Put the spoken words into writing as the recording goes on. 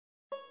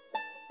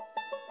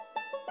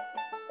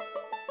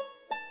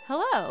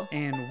Hello,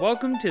 And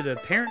welcome to the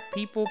Parent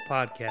People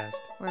Podcast.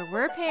 where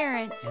we're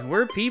parents. And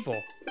we're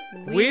people.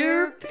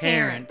 We're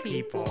parent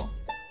people.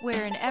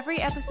 Where in every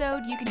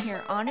episode you can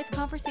hear honest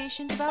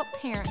conversations about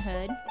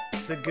parenthood.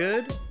 The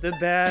good, the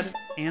bad,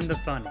 and the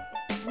funny.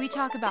 We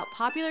talk about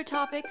popular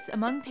topics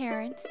among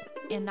parents,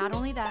 and not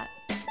only that,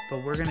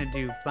 But we're going to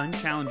do fun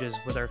challenges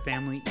with our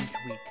family each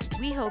week.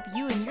 we hope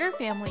you and your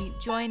family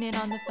join in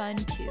on the fun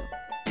too.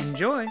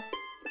 Enjoy!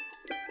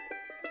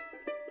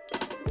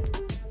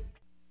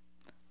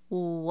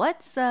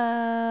 What's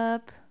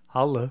up?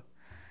 Holla.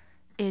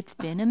 It's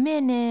been a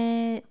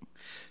minute.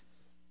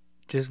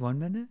 Just 1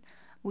 minute?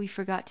 We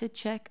forgot to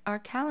check our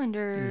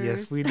calendars.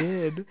 Yes, we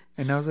did.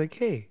 And I was like,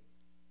 hey,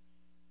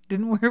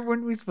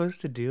 weren't we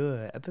supposed to do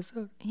an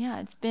episode?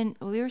 Yeah,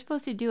 we were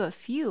supposed to do a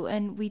few,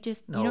 and we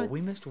just, No, we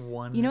missed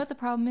one. You know what the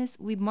problem is?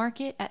 We mark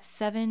it at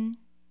 7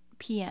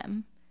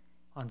 p.m.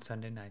 on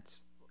Sunday nights.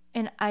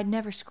 And I'd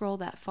never scroll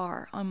that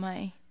far on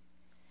my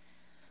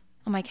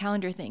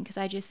calendar thing because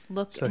I just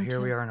looked. So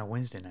here we are on a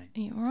Wednesday night.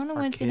 Yeah, we're on a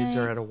Our Wednesday night. kids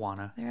are at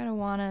Awana. They're at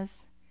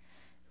Awana's.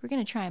 We're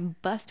gonna try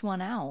and bust one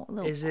out. A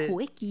little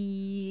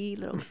quickie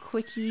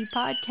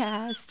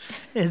podcast.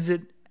 Is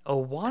it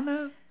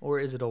Awana or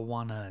is it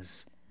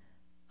Awana's?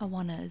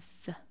 Awana's.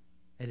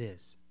 It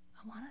is.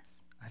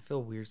 Awana's. I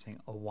feel weird saying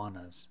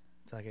Awanas.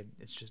 I feel like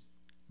it's just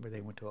where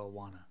they went to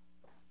Awana.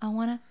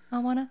 Awana.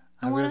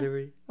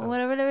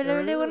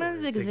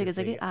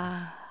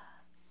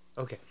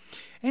 Okay.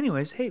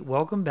 Anyways, hey,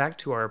 welcome back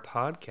to our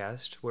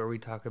podcast where we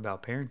talk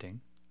about parenting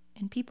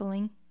And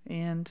peopling.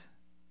 and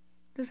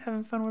just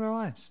having fun with our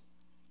lives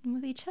And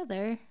with each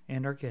other.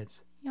 and our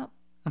kids. Yep.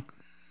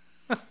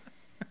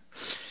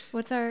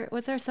 What's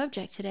our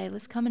subject today?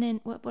 Let's coming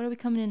in. What are we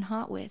coming in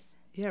hot with?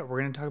 Yeah,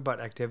 we're going to talk about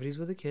activities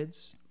with the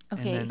kids.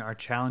 Okay. And then our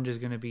challenge is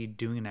going to be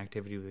doing an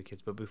activity with the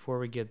kids. But before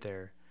we get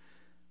there,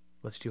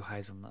 let's do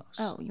highs and lows.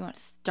 Oh, you want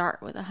to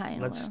start with a high and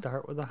a low? Let's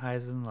start with the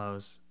highs and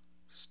lows.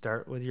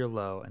 Start with your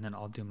low, and then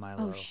I'll do my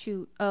low. Oh,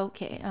 shoot.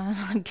 Okay.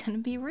 I'm going to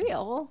be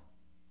real.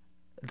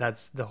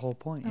 That's the whole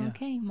point, yeah.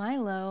 Okay, my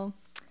low.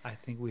 I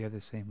think we have the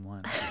same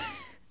one.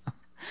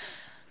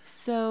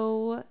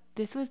 So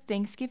this was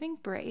Thanksgiving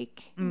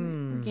break.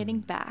 We're getting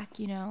back,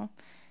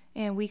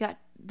 and we got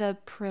the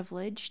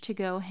privilege to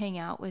go hang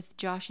out with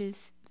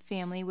Josh's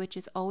family, which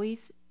is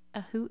always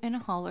a hoot and a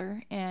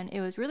holler. And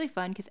it was really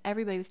fun because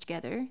everybody was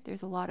together.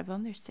 There's a lot of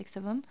them. There's 6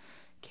 of them,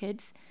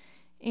 kids,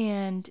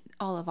 and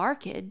all of our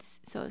kids.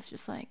 So it's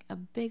just like a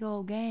big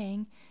old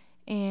gang.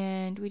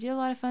 And we did a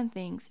lot of fun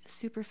things.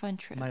 Super fun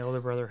trip. My older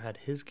brother had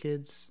his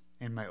kids,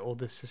 and my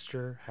oldest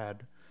sister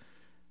had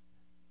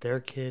their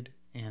kid,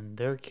 and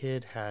their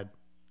kid had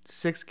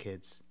 6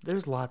 kids.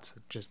 There's lots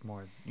of just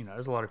more,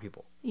 there's a lot of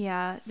people.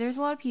 Yeah, there's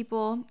a lot of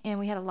people, and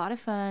we had a lot of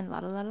fun. A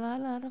lot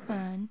of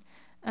fun.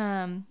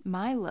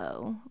 My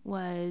low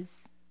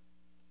was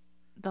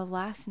the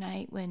last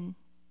night when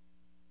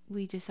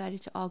we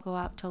decided to all go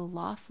out to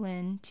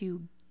Laughlin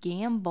to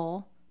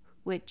gamble,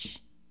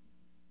 which,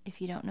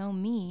 if you don't know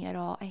me at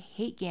all, I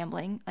hate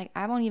gambling. Like,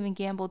 I won't even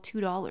gamble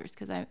 $2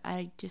 because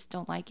I just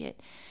don't like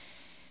it.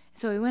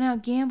 So we went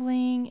out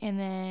gambling, and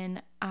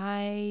then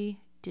I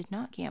did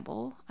not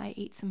gamble. I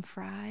ate some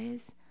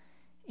fries,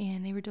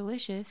 and they were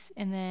delicious.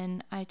 And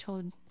then I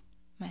told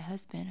my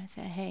husband, I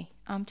said, hey,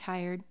 I'm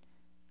tired.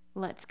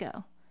 Let's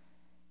go.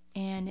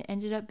 And it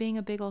ended up being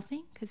a big old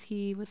thing because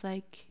he was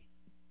like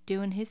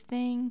doing his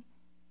thing,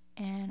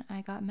 and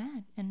I got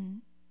mad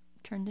and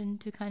turned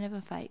into kind of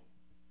a fight.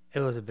 It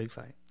was a big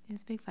fight. It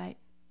was a big fight.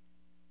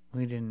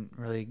 We didn't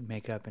really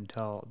make up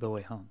until the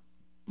way home.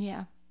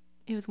 Yeah.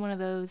 It was one of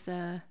those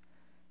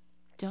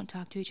don't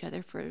talk to each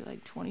other for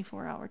like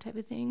 24-hour type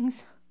of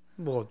things.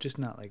 Well, just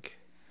not like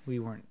we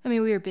weren't. I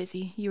mean, we were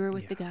busy. You were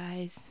with the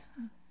guys.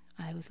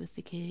 I was with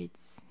the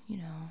kids,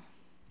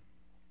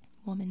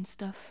 woman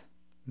stuff.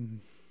 Mm.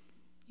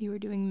 You were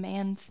doing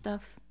man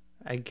stuff.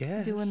 I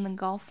guess. Doing the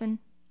golfing.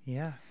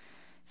 Yeah.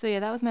 So yeah,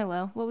 that was my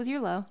low. What was your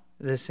low?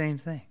 The same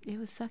thing. It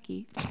was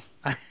sucky.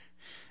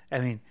 I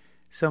mean,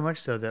 so much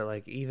so that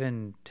like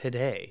even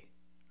today,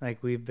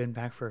 like we've been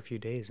back for a few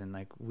days and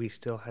like we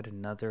still had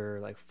another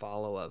like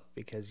follow up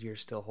because you're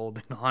still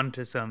holding on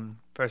to some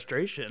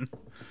frustration.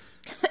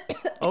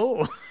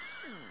 Oh.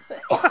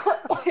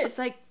 It's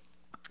like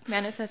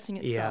manifesting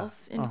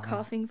itself in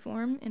coughing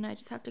form, and I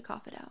just have to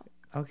cough it out.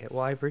 Okay,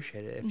 well, I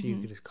appreciate it. If you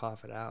could just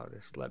cough it out,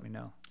 just let me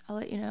know. I'll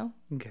let you know.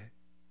 Okay.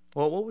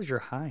 Well, what was your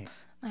high?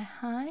 My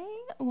high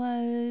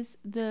was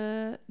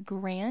the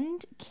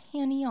Grand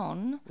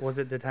Canyon. Was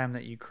it the time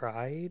that you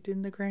cried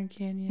in the Grand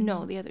Canyon?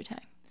 No, the other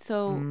time.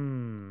 So,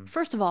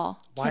 first of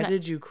all, why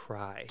did you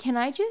cry? Can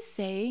I just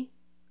say,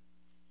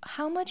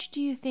 how much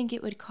do you think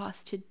it would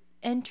cost to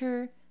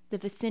enter the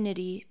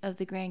vicinity of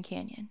the Grand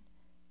Canyon?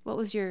 What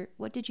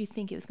did you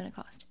think it was going to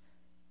cost?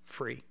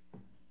 Free.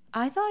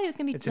 I thought it was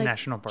going to be a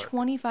national park.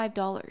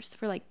 $25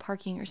 for like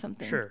parking or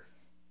something. Sure.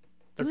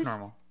 That's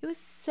normal. It was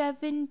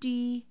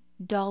 $70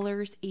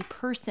 a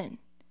person.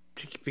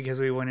 Because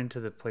we went into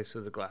the place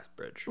with the glass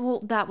bridge. Well,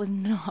 that was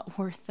not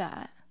worth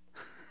that.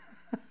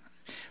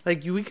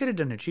 Like, we could have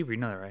done it cheaper. You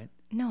know that, right?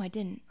 No, I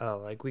didn't.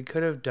 Oh, like, we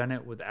could have done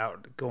it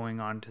without going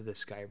on to the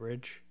Sky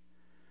Bridge,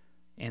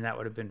 and that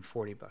would have been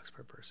 $40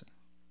 per person.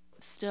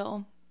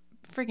 Still,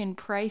 friggin'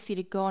 pricey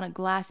to go on a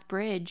glass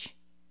bridge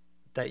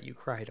That you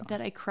cried on.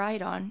 that I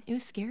cried on. It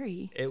was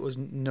scary. It was,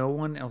 no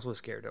one else was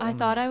scared. I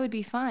thought I would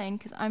be fine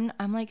because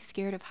I'm like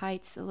scared of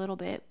heights a little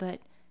bit, but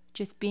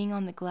just being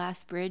on the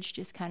glass bridge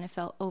just kind of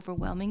felt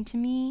overwhelming to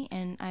me,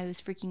 and I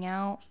was freaking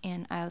out,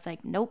 and I was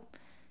like, nope.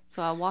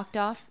 So I walked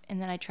off,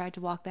 and then I tried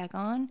to walk back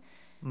on.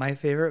 My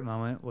favorite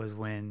moment was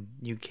when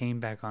you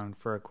came back on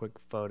for a quick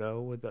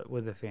photo with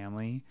the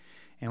family,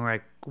 and we're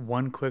like,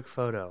 one quick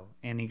photo,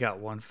 and he got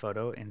one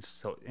photo, and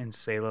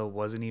Sayla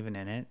wasn't even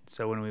in it.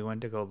 So when we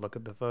went to go look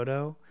at the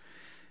photo,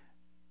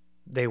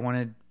 they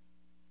wanted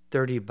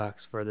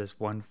 $30 for this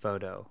one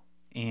photo,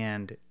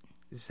 and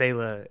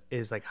Sayla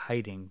is like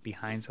hiding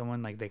behind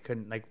someone, like they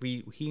couldn't, like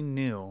he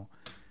knew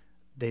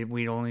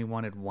we'd only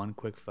wanted one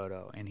quick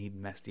photo, and he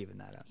messed even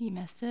that up. He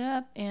messed it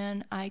up,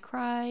 and I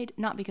cried,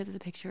 not because of the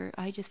picture.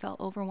 I just felt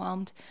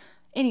overwhelmed.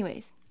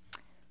 Anyways,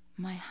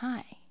 my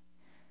high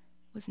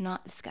was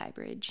not the Sky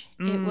Bridge.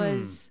 It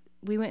was,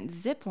 we went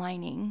zip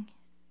lining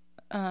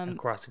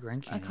Across the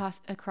Grand Canyon.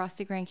 across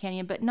the Grand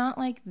Canyon, but not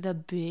like the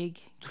big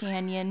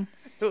canyon.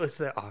 It was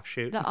the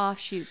offshoot. The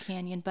offshoot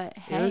canyon, but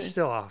hey, it was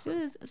still awesome.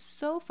 it was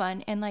so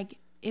fun, and like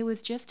it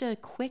was just a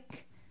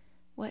quick,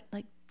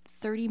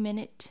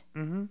 30-minute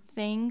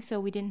thing, so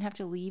we didn't have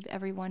to leave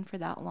everyone for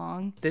that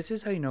long. This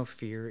is how you know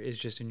fear is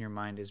just in your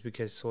mind, is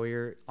because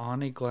Sawyer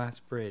on a glass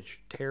bridge,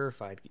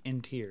 terrified,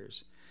 in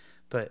tears,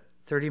 but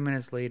 30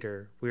 minutes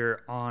later we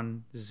were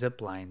on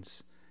zip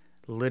lines,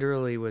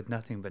 literally with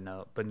nothing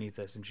but beneath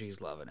us, and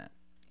she's loving it.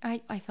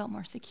 I felt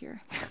more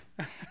secure.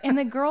 And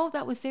the girl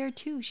that was there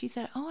too, she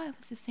said, oh, I was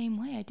the same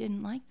way. I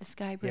didn't like the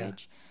Sky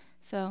Bridge.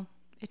 Yeah. So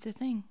it's a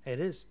thing. It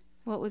is.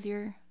 What was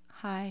your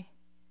high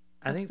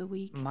of the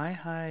week? My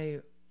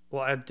high,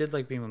 well, I did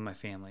like being with my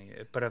family,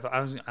 but if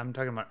I'm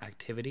talking about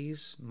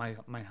activities, my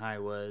high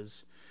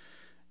was,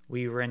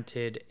 we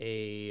rented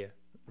a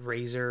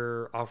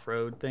Razor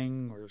off-road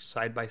thing, or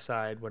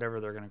side-by-side, whatever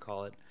they're going to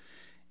call it.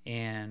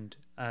 And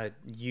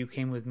you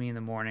came with me in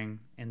the morning,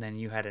 and then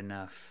you had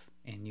enough,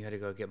 and you had to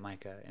go get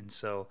Micah. And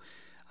so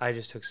I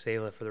just took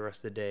Sayla for the rest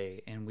of the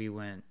day, and we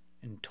went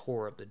and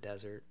tore up the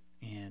desert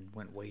and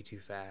went way too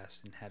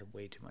fast and had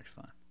way too much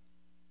fun.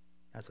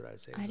 That's what I would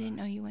say. I didn't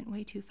know you went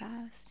way too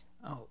fast.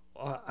 Oh,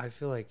 I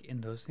feel like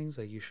in those things,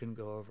 like, you shouldn't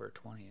go over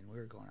 20, and we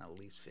were going at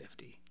least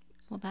 50.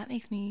 Well, that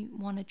makes me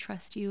want to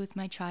trust you with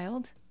my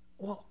child.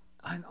 Well,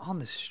 on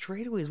the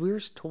straightaways, we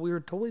were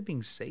totally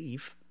being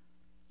safe.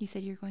 You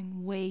said you're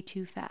going way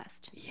too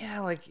fast. Yeah,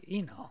 like,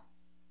 in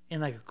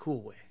like a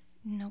cool way.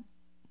 Nope.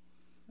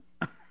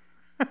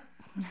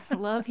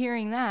 Love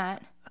hearing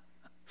that.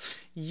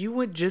 You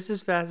went just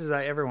as fast as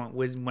I ever went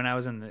when I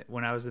was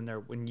in there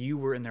when you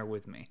were in there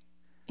with me.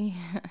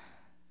 Yeah.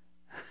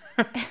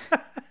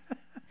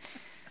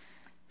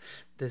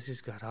 This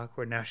just got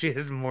awkward. Now she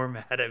is more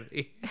mad at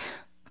me.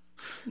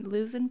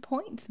 Losing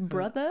points,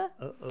 brother.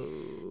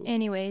 Uh-oh.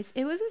 Anyways,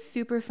 it was a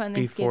super fun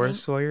Thanksgiving. Before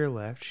Sawyer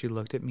left, she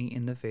looked at me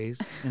in the face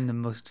in the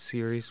most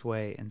serious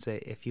way and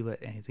said, if you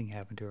let anything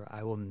happen to her,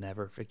 I will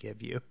never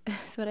forgive you.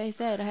 That's what I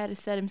said. I had to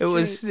set him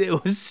straight.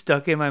 It was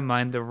stuck in my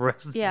mind the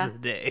rest of the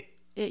day.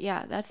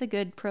 That's a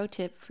good pro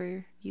tip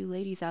for you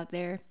ladies out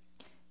there.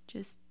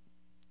 Just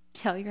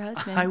tell your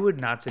husband. I would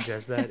not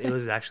suggest that. It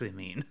was actually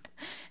mean.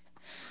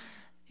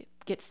 It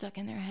gets stuck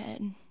in their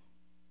head.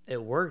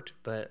 It worked,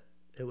 but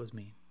it was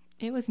mean.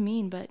 It was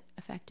mean, but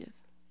effective.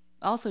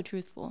 Also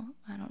truthful.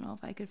 I don't know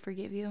if I could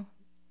forgive you.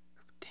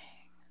 Dang.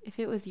 If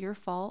it was your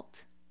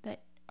fault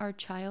that our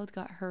child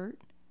got hurt.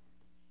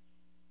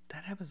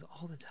 That happens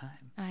all the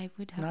time. I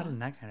would have not in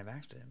that kind of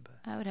accident, but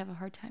I would have a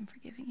hard time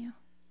forgiving you.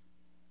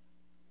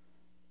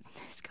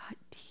 This got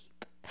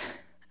deep.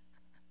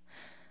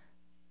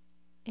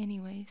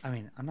 Anyways. I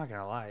mean, I'm not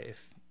gonna lie.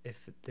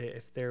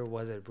 If there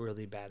was a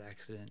really bad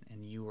accident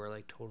and you were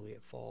like totally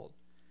at fault,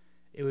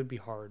 it would be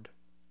hard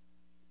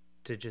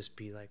to just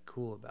be like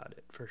cool about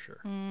it, for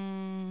sure.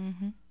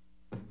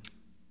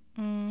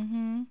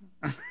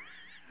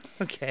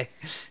 Okay.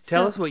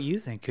 Tell us what you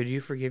think. Could you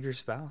forgive your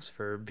spouse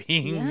for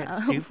being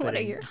stupid? What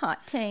are your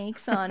hot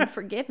takes on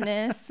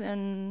forgiveness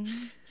and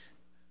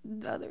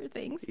other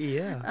things?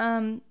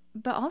 Yeah.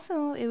 But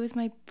also, it was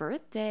my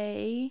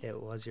birthday.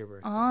 It was your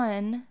birthday.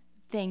 On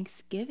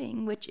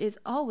Thanksgiving, which is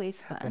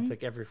always fun. Happens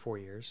like every 4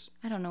 years.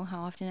 I don't know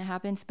how often it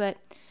happens, but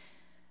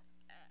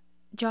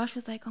Josh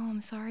was like, oh,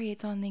 I'm sorry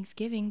it's on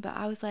Thanksgiving. But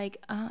I was like,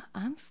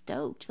 I'm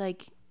stoked.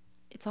 Like,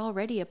 it's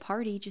already a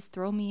party. Just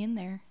throw me in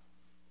there.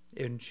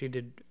 And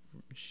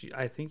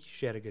I think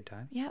she had a good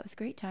time. Yeah, it was a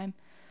great time.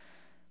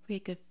 We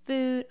had good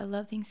food. I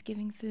love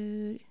Thanksgiving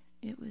food.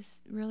 It was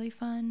really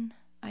fun.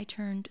 I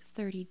turned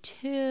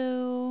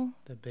 32.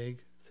 The big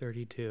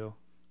 32.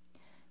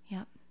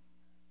 Yep.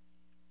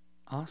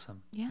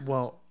 Awesome. Yeah.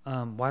 Well,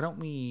 why don't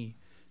we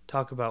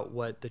talk about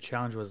what the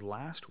challenge was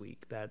last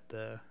week?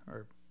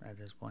 Or at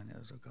this point, it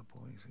was a couple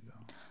of weeks ago.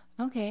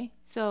 Okay.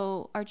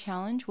 So our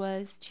challenge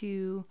was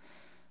to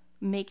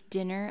make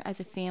dinner as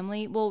a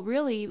family. Well,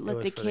 really, let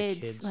was the for the kids,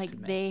 kids like, to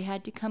make. they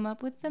had to come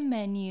up with the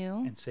menu.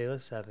 And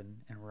Sayla's 7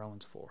 and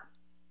Rowan's 4.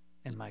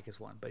 And Mike is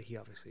 1, but he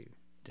obviously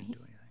didn't do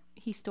anything.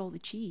 He stole the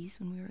cheese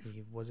when we were...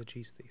 He was a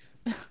cheese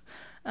thief.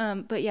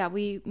 But yeah,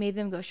 we made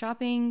them go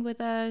shopping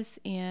with us,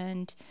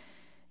 and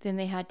then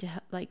they had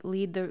to, like,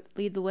 lead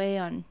the way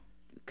on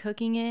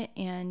cooking it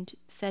and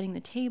setting the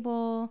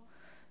table.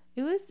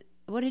 It was...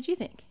 What did you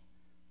think?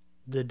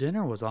 The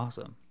dinner was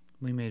awesome.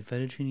 We made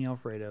fettuccine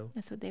Alfredo.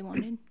 That's what they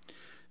wanted.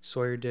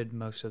 Sawyer did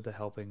most of the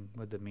helping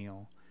with the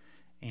meal,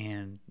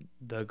 and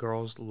the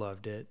girls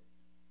loved it.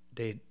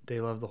 They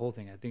loved the whole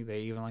thing. I think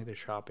they even liked the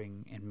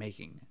shopping and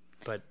making it,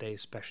 but they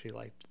especially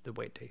liked the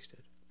way it tasted.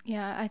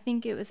 Yeah, I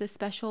think it was a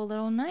special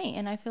little night,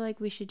 and I feel like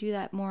we should do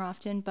that more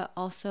often, but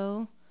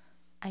also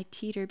I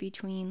teeter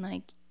between,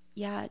 like,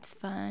 yeah, it's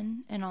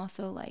fun, and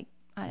also, like,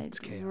 I'd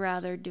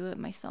rather do it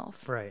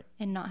myself. Right.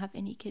 And not have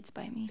any kids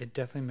by me. It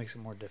definitely makes it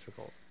more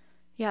difficult.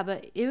 Yeah,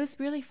 but it was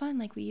really fun.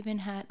 Like, we even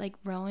had, like,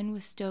 Rowan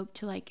was stoked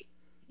to, like,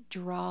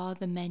 draw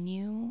the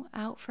menu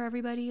out for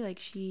everybody. Like,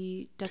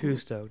 she doesn't... Too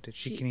stoked.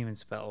 She can't even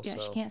spell. Yeah,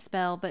 so she can't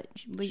spell, but...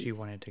 She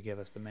wanted to give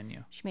us the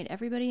menu. She made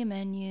everybody a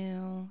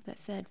menu that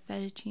said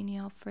fettuccine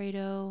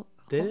Alfredo.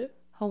 Did it?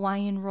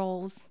 Hawaiian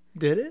rolls.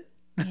 Did it?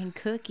 And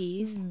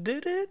cookies.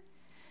 Did it?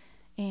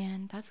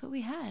 And that's what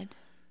we had.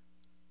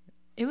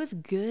 It was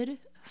good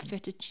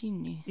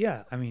fettuccine.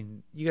 Yeah, I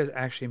mean, you guys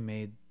actually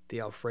made the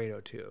Alfredo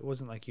too. It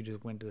wasn't like you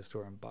just went to the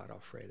store and bought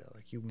Alfredo.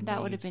 Like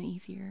that would have been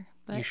easier.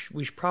 But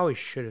we probably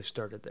should have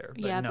started there.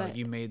 But yeah, no,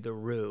 you made the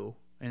roux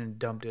and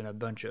dumped in a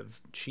bunch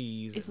of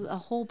cheese. It's a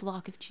whole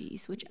block of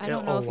cheese, which I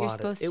don't know if you're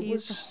supposed to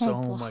use the whole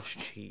block. It was so much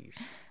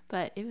cheese.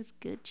 But it was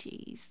good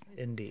cheese.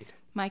 Indeed.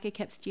 Micah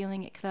kept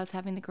stealing it because I was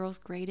having the girls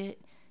grate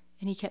it,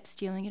 and he kept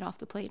stealing it off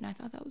the plate, and I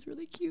thought that was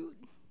really cute.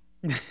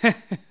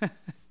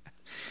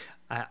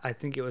 I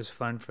think it was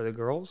fun for the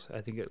girls.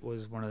 I think it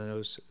was one of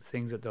those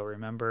things that they'll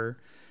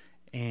remember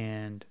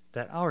and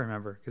that I'll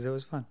remember because it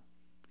was fun.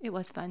 It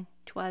was fun.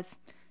 'Twas.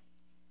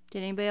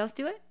 Did anybody else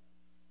do it?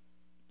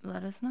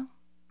 Let us know.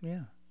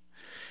 Yeah.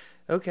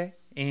 Okay.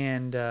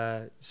 And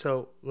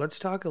so let's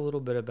talk a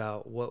little bit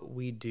about what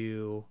we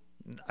do.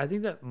 I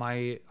think that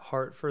my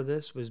heart for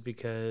this was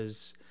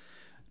because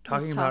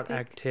talking about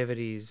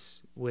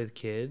activities with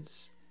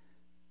kids,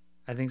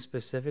 I think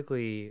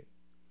specifically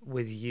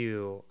with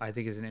you, I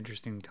think is an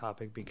interesting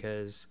topic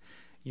because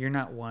you're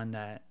not one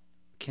that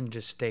can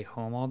just stay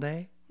home all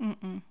day.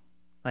 Mm-mm.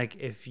 Like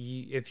if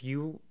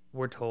you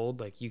were told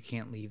like you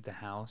can't leave the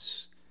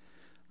house,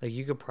 like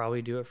you could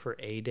probably do it for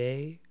a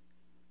day,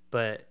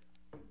 but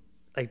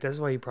like that's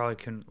why you probably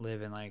couldn't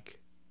live in like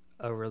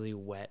a really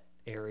wet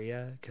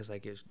area because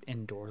like it's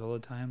indoors all the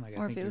time. Like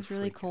or if it was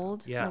really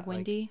cold or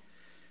windy.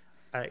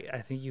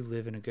 I think you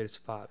live in a good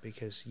spot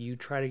because you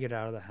try to get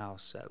out of the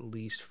house at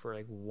least for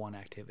like one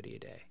activity a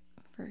day.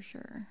 For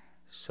sure.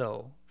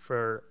 So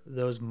for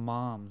those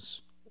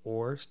moms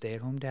or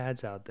stay-at-home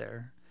dads out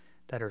there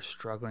that are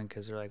struggling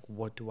because they're like,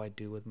 what do I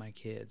do with my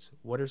kids?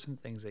 What are some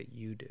things that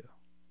you do?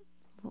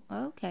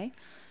 Well, okay.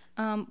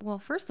 Well,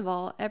 first of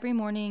all, every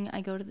morning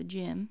I go to the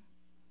gym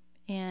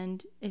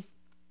and it's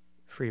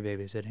free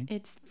babysitting.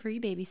 It's free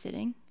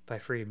babysitting. By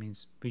free, it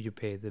means you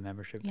pay the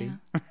membership fee.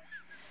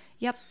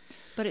 Yep.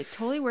 But it's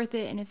totally worth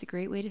it, and it's a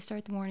great way to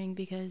start the morning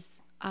because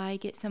I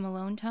get some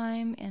alone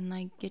time and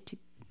like get to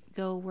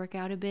go work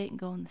out a bit and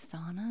go in the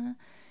sauna.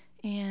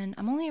 And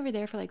I'm only ever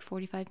there for like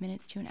 45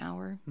 minutes to an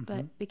hour,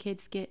 but the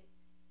kids get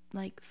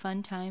like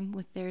fun time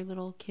with their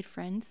little kid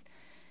friends.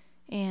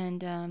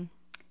 And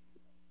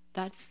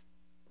that's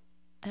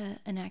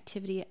an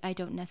activity I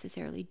don't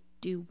necessarily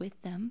do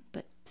with them,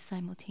 but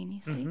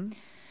simultaneously.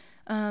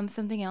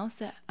 Something else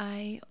that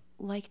I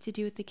like to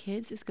do with the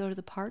kids is go to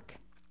the park.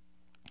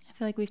 I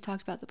feel like we've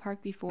talked about the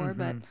park before,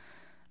 but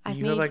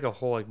you have like a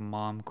whole like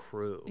mom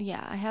crew.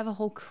 Yeah, I have a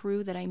whole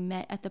crew that I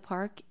met at the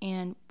park,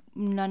 and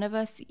none of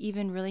us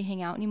even really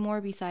hang out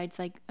anymore besides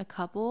like a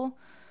couple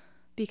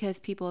because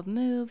people have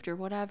moved or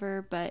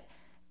whatever, but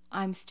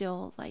I'm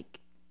still like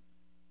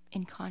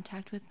in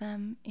contact with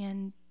them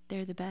and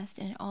they're the best,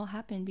 and it all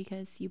happened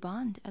because you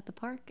bond at the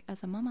park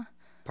as a mama.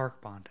 Park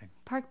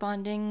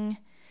bonding.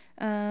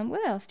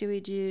 What else do we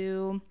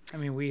do? I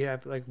mean, we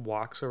have like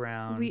walks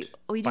around. We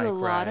do a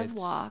lot of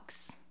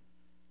walks.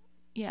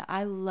 Yeah,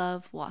 I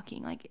love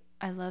walking. Like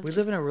we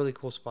live in a really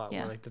cool spot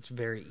where like that's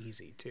very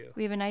easy too.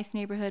 We have a nice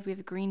neighborhood. We have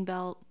a green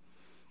belt.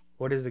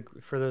 What is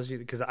for those of you,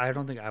 because I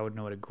don't think I would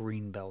know what a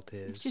green belt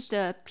is. It's just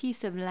a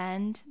piece of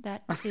land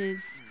that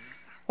is.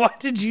 Why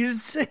did you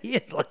say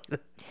it like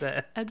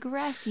that? A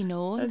grassy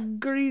knoll. A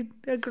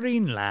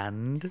green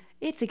land.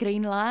 It's a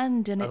green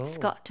land, and it's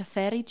got a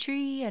fairy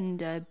tree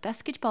and a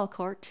basketball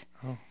court.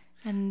 Oh.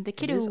 And the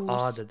kiddos. It is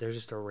odd that there's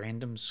just a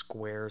random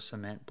square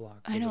cement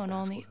block. I know, and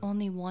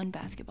only one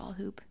basketball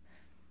hoop.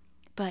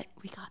 But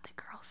we got the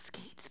girls'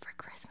 skates for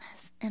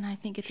Christmas, and I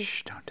think it's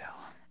Shh, don't tell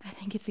them. I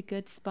think it's a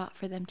good spot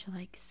for them to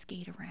like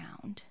skate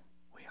around.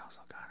 We also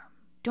got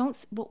them.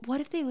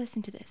 What if they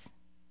listen to this?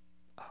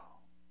 Oh.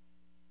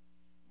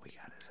 We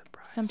got a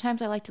surprise.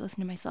 Sometimes I like to listen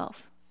to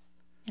myself.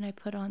 and I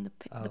put on the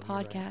you're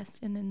podcast, right.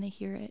 and then they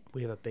hear it.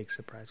 We have a big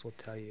surprise we'll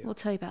tell you. We'll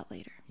tell you about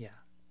later. Yeah.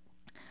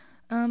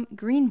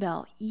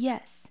 Greenbelt,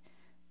 yes.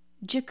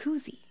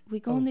 Jacuzzi. We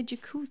go in the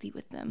jacuzzi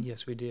with them.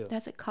 Yes, we do.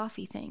 That's a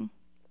coffee thing.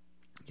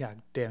 Yeah,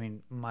 I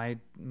mean,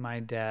 my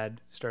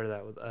dad started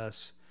that with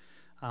us.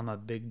 I'm a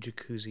big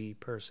jacuzzi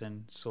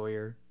person.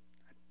 Sawyer,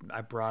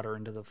 I brought her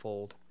into the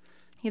fold.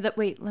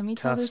 Wait, let me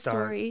tell the start.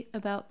 story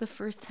about the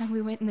first time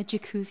we went in the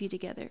jacuzzi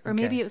together. Or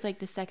maybe it was like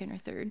the second or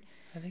third.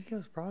 I think it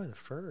was probably the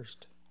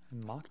first.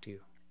 I mocked you.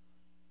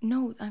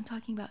 No, I'm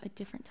talking about a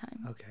different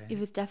time. Okay. It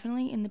was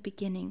definitely in the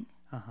beginning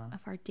Uh-huh. of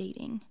our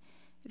dating.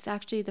 It was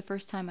actually the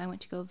first time I went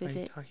to go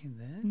visit. Are you talking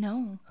this?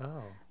 No.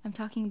 Oh. I'm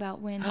talking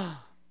about when...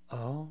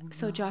 Oh,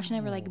 So Josh and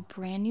I were like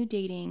brand new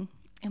dating,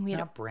 and we had...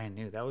 Not brand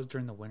new. That was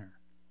during the winter.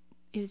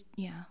 It was,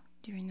 yeah,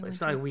 during the winter.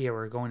 It's not like we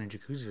were going in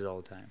jacuzzis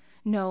all the time.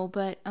 No,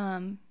 but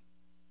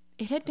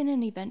it had been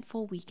an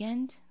eventful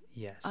weekend.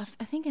 Yes.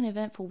 I think an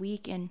eventful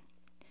week, and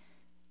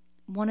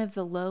one of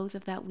the lows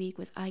of that week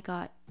was I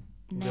got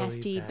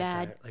nasty, really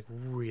bad like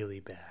really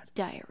bad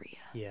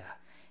diarrhea. Yeah.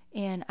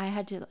 And I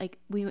had to, like,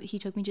 he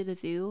took me to the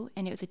zoo,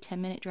 and it was a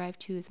 10-minute drive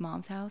to his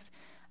mom's house.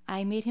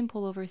 I made him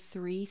pull over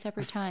 3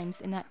 separate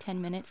times in that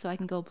 10 minutes so I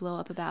can go blow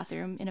up a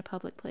bathroom in a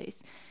public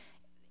place.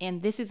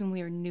 And this is when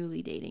we were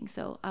newly dating.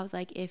 So I was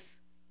like, if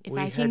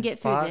I can get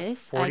through this,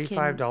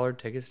 $45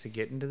 tickets to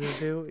get into the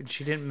zoo, and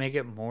she didn't make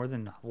it more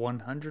than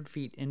 100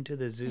 feet into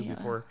the zoo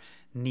before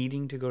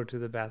needing to go to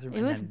the bathroom.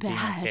 It was being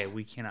bad. Okay,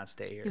 we cannot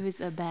stay here. It was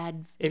a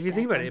bad... If you bad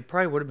think about one. it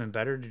probably would have been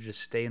better to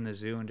just stay in the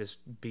zoo and just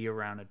be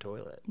around a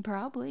toilet.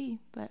 Probably.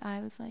 But I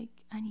was like,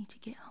 I need to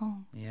get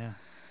home. Yeah.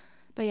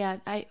 But yeah,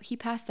 he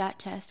passed that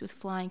test with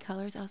flying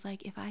colors. I was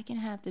like, if I can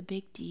have the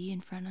big D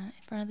in front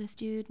of this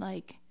dude,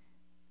 like,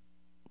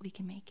 we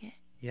can make it.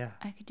 Yeah.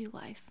 I could do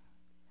life.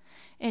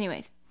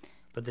 Anyways.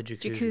 But the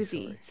jacuzzi.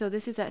 Story. So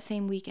this is that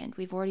same weekend.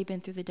 We've already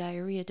been through the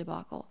diarrhea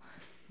debacle.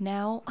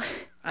 Now...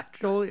 I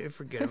totally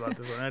forget about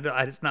this one.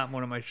 It's not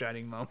one of my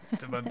shining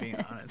moments, if I'm being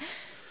honest.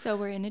 So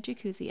we're in a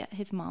jacuzzi at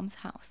his mom's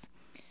house.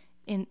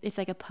 And it's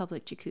like a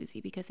public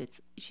jacuzzi because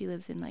she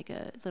lives in like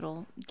a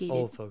little gated...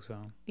 Old folks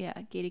home. Yeah,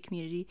 gated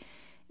community.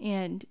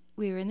 And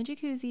we were in the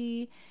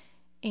jacuzzi,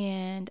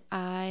 and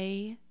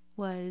I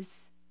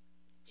was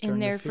in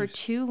there for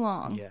too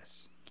long.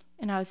 Yes.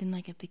 And I was in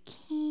like a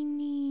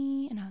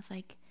bikini, and I was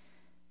like,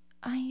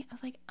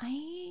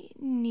 I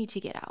need to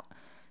get out.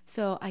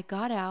 So I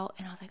got out,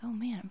 and I was like, oh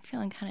man, I'm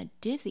feeling kind of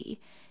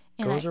dizzy.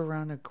 And Goes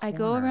around a corner. I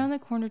go around the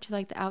corner to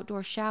like the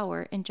outdoor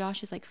shower, and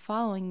Josh is like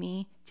following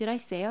me. Did I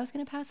say I was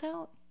going to pass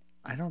out?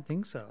 I don't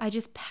think so. I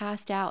just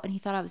passed out, and he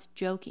thought I was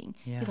joking.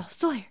 Yeah. He's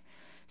all,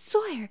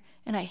 Sawyer.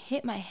 And I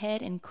hit my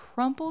head and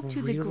crumpled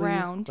to the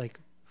ground. Like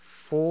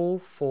full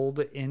fold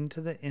into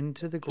the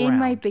ground. In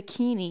my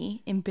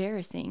bikini.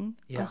 Embarrassing.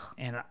 Yeah.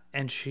 Ugh.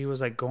 And she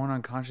was like going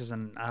unconscious,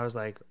 and I was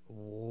like,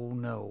 oh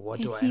no, what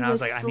do I? And I was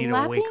like, I need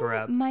to wake her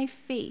up. My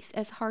face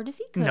as hard as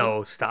he could.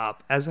 No,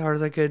 stop. As hard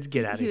as I could,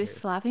 get out of here. He was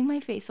slapping my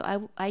face.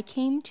 So I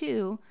came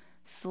to,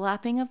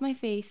 slapping of my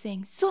face,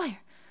 saying, Sawyer.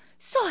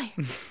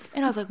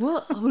 And I was like,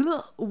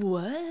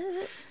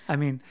 what? I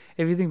mean,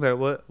 if you think about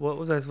it, what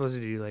was I supposed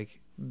to do? Like,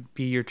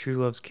 be your true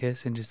love's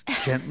kiss and just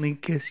gently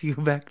kiss you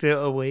back to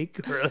awake?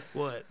 Or like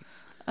what?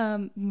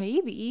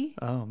 Maybe.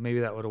 Oh,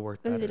 maybe that would have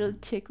worked better. A little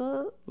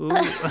tickle. Ooh.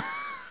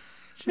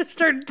 Just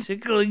start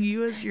tickling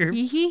you as you're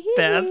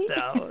passed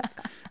out.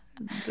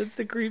 That's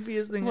the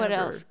creepiest thing what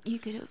ever. What else? You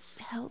could have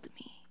held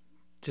me.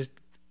 Just,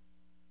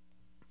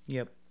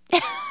 yep.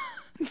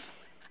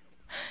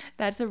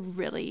 That's a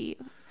really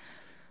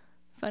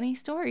funny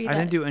story. I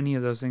didn't do any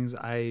of those things.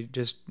 I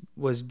just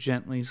was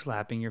gently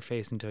slapping your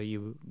face until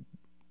you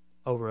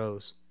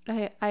arose.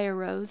 I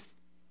arose.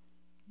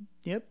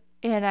 Yep.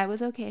 And I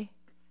was okay.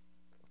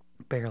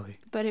 Barely.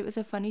 But it was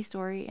a funny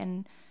story,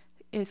 and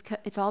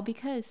it's all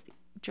because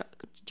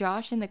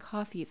Josh and the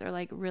coffees are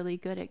like really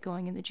good at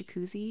going in the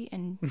jacuzzi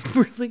and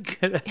really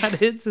good at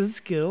it. It's a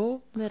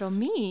skill. Little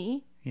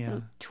me, yeah,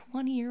 little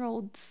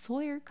 20-year-old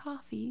Sawyer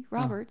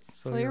Roberts,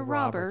 Sawyer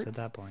Roberts at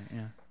that point,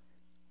 yeah,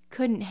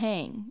 couldn't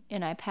hang,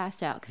 and I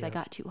passed out because I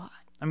got too hot.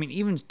 I mean,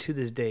 even to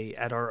this day,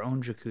 at our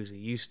own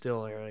jacuzzi, you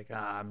still are like,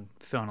 I'm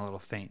feeling a little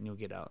faint, and you'll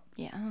get out.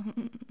 Yeah.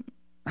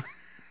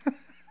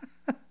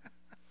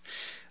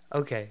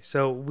 Okay,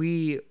 so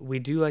we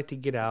do like to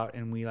get out,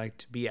 and we like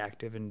to be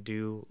active and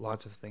do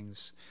lots of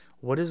things.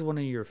 What is one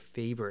of your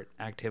favorite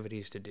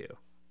activities to do?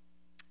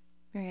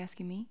 Are you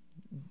asking me?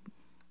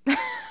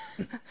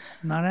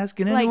 Not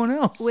asking anyone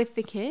else. With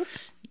the kids?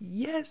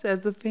 Yes,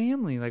 as the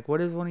family. Like, what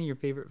is one of your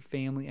favorite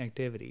family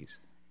activities?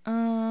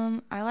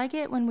 I like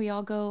it when we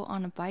all go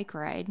on a bike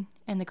ride,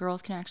 and the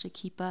girls can actually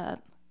keep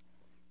up.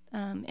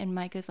 And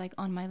Micah's like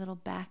on my little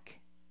back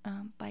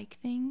bike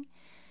thing.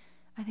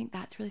 I think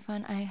that's really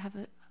fun. I have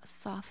a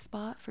soft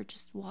spot for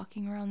just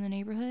walking around the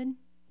neighborhood.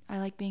 I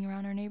like being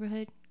around our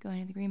neighborhood,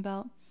 going to the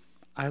Greenbelt.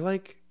 I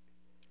like,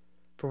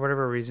 for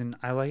whatever reason,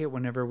 I like it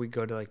whenever we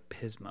go to like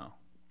Pismo.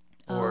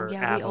 Or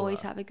Avila. We always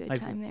have a good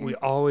time there. We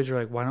always are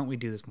like, why don't we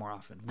do this more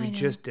often? We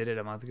just did it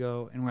a month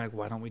ago, and we're like,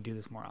 why don't we do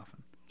this more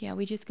often? Yeah,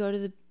 we just go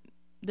to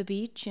the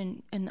beach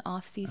and in the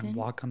off season. And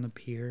walk on the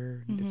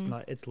pier.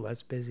 Mm-hmm. It's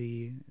less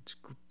busy. It's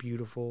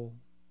beautiful.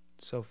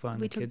 It's so fun.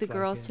 We the took kids the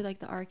girls like to like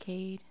the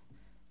arcade.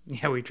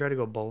 Yeah, we tried to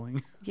go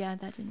bowling. Yeah,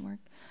 that didn't work.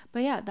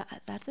 But yeah,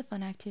 that's a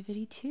fun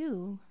activity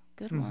too.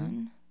 Good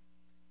one.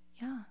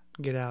 Yeah.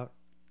 Get out.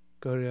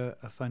 Go to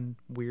a fun,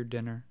 weird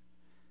dinner.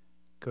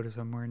 Go to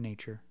somewhere in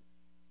nature.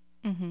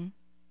 Mm-hmm.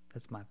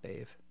 That's my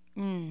fave.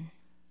 Mm.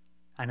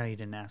 I know you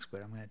didn't ask,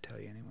 but I'm going to tell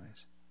you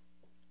anyways.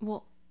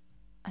 Well,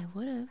 I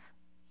would have.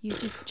 You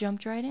just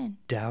jumped right in.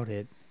 Doubt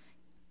it.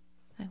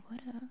 I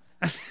would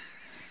have.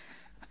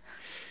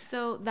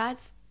 So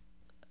that's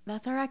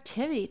our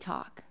activity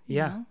talk.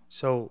 You know?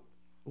 So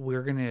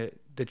we're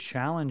the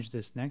challenge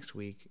this next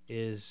week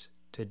is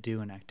to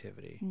do an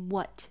activity.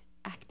 What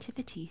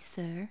activity,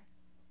 sir?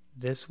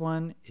 This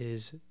one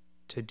is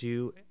to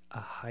do a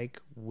hike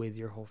with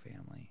your whole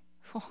family.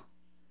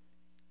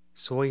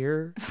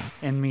 Sawyer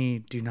and me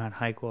do not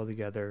hike well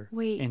together.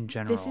 Wait, in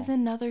general. This is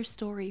another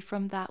story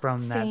from that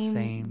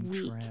same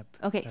week. Trip.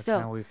 Okay, That's so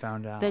how we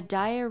found out. The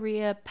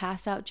diarrhea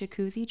pass out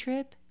jacuzzi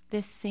trip.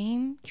 This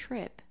same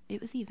trip,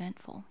 it was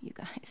eventful, you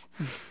guys.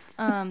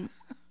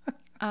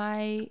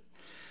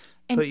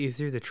 Put you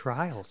through the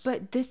trials.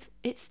 But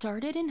it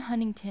started in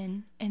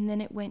Huntington and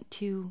then it went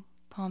to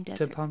Palm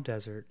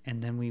Desert.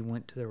 And then we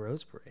went to the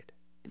Rose Parade.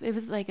 It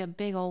was like a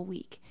big old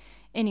week.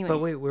 Anyway. But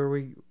wait, where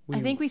we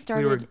I think we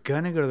started. We were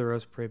gonna go to the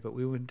Rose Parade, but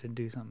we went to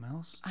do something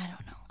else. I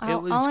don't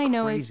know. All I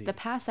know is the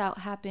pass out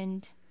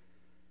happened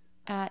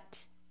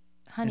at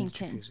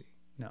Huntington.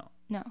 No.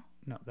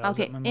 That was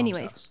okay. at my mom's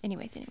house.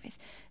 Anyways,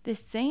 this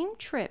same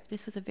trip.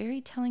 This was a very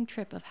telling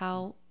trip of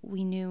how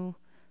we knew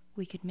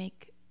we could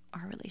make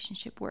our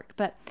relationship work.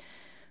 But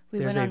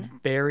There's a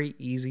very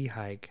easy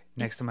hike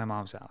next to my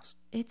mom's house.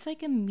 It's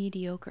like a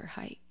mediocre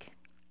hike.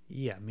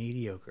 Yeah,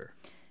 mediocre.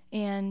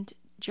 And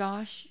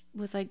Josh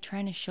was like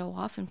trying to show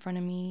off in front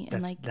of me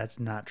and that's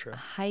not true.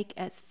 Hike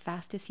as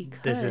fast as he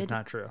could. This is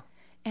not true.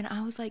 And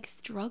I was like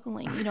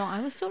struggling. I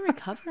was still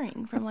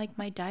recovering from like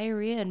my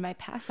diarrhea and my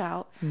pass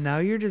out. Now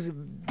you're just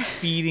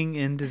feeding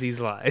into these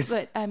lies.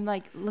 But I'm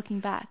like looking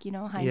back,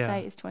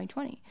 hindsight is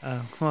 20/20.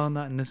 Well,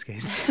 not in this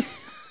case.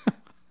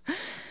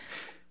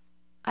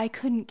 I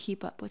couldn't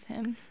keep up with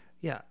him.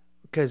 Yeah,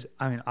 because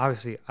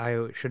obviously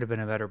I should have been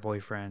a better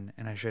boyfriend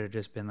and I should have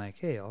just been like,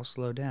 hey, I'll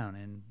slow down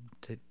and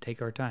to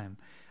take our time.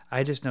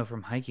 I just know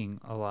from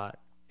hiking a lot,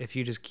 if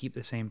you just keep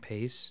the same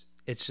pace,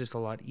 it's just a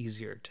lot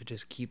easier to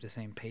just keep the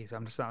same pace.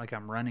 I'm just not like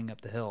I'm running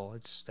up the hill.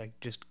 It's like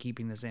just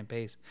keeping the same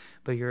pace.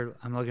 But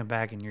I'm looking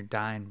back and you're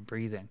dying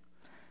breathing.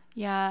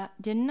 Yeah.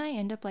 Didn't I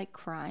end up like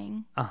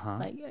crying?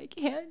 Like, I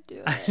can't do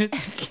it. I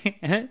just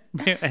can't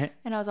do it.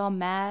 And I was all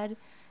mad.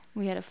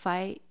 We had a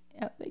fight.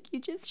 I was like, you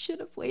just should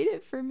have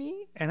waited for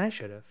me. And I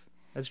should have.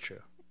 That's true.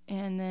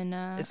 And then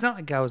it's not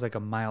like I was like a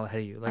mile ahead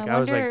of you. Like I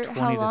was like 20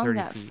 how to 30 long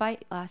that feet.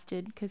 Fight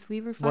lasted because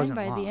we were fine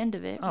by the end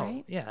of it,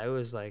 right? Yeah, it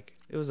was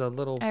a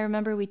little. I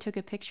remember we took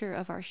a picture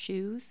of our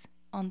shoes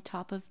on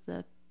top of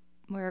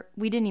where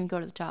we didn't even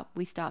go to the top.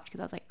 We stopped because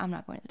I was like, I'm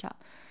not going to the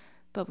top.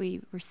 But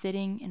we were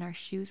sitting and our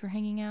shoes were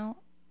hanging out.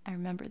 I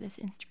remember this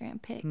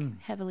Instagram pic,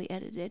 heavily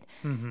edited.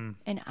 Mm-hmm.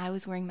 And I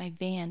was wearing my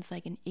Vans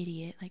like an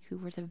idiot, like who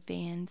were the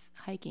Vans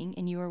hiking,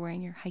 and you were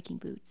wearing your hiking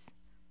boots.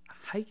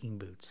 Hiking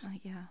boots?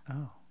 Yeah.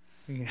 Oh.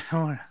 Yeah, I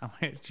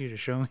want you to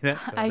show me that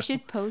photo. I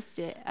should post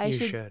it. You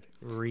should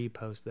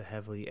repost the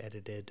heavily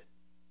edited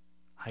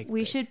hike.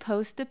 We should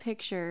post the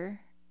picture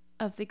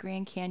of the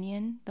Grand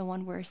Canyon, the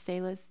one where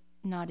Selah's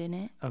not in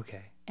it.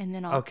 Okay. And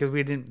then because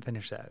we didn't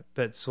finish that.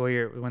 But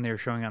Sawyer, when they were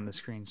showing on the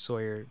screen,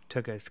 Sawyer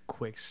took a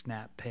quick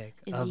snap pic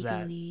of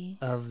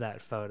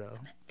that photo.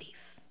 I'm a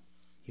thief.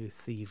 You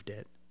thieved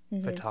it,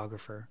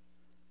 photographer.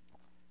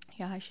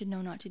 Yeah, I should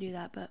know not to do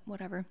that, but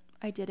whatever.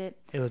 I did it.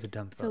 It was a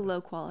dumb photo. It's a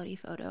low quality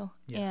photo.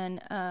 Yeah.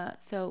 And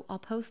so I'll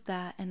post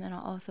that, and then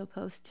I'll also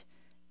post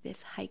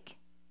this hike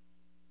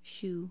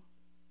shoe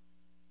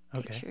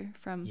picture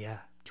from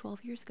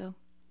 12 years ago.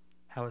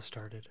 How it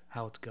started,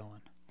 how it's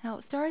going. How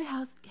it started,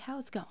 how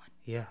it's going.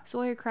 Yeah.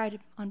 Sawyer cried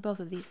on both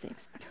of these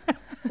things.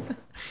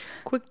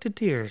 Quick to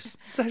tears.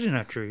 It's actually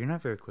not true. You're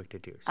not very quick to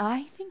tears.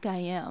 I think I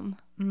am.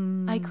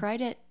 I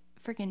cried at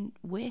freaking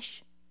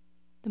Wish,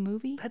 the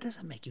movie. That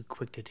doesn't make you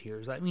quick to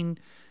tears. I mean,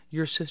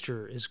 your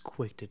sister is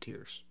quick to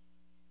tears.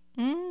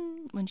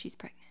 When she's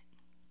pregnant.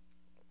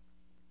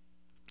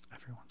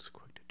 Everyone's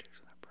quick to tears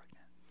when they're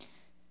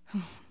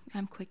pregnant.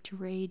 I'm quick to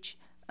rage.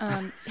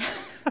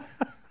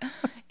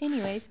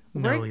 Anyways,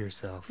 know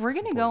yourself. We're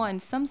going to go on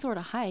some sort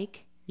of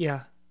hike.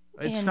 Yeah.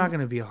 It's not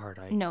going to be a hard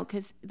hike. No,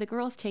 because the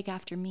girls take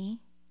after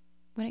me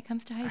when it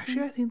comes to hiking.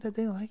 Actually, I think that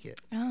they like it.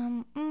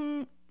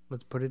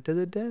 Let's put it to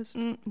the test.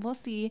 We'll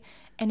see.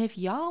 And if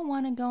y'all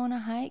want to go on a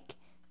hike,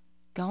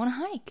 go on a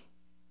hike.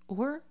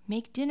 Or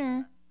make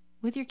dinner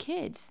with your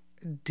kids.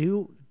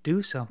 Do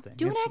something.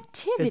 Do an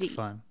activity. It's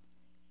fun.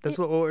 That's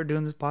what we're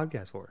doing this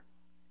podcast for.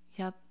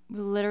 Yep.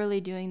 We're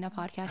literally doing the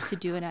podcast to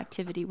do an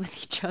activity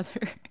with each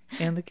other.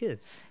 And the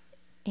kids.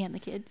 And the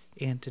kids.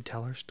 And to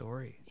tell our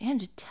story. And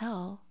to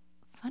tell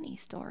funny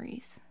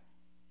stories.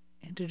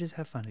 And to just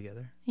have fun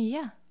together.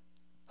 Yeah.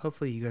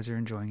 hopefully you guys are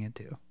enjoying it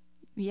too.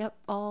 Yep,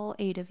 all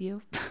 8 of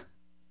you.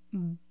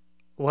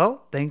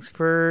 Well, thanks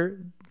for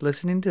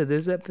listening to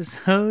this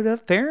episode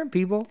of Parent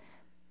People.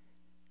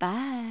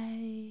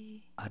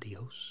 Bye.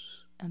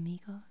 Adios,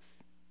 amigos.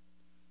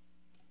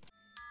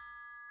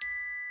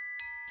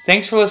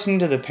 Thanks for listening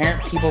to the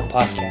Parent People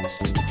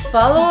podcast.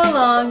 Follow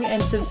along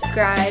and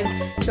subscribe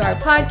to our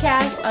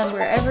podcast on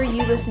wherever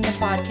you listen to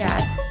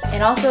podcasts.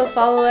 And also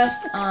follow us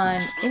on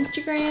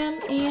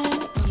Instagram and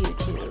YouTube.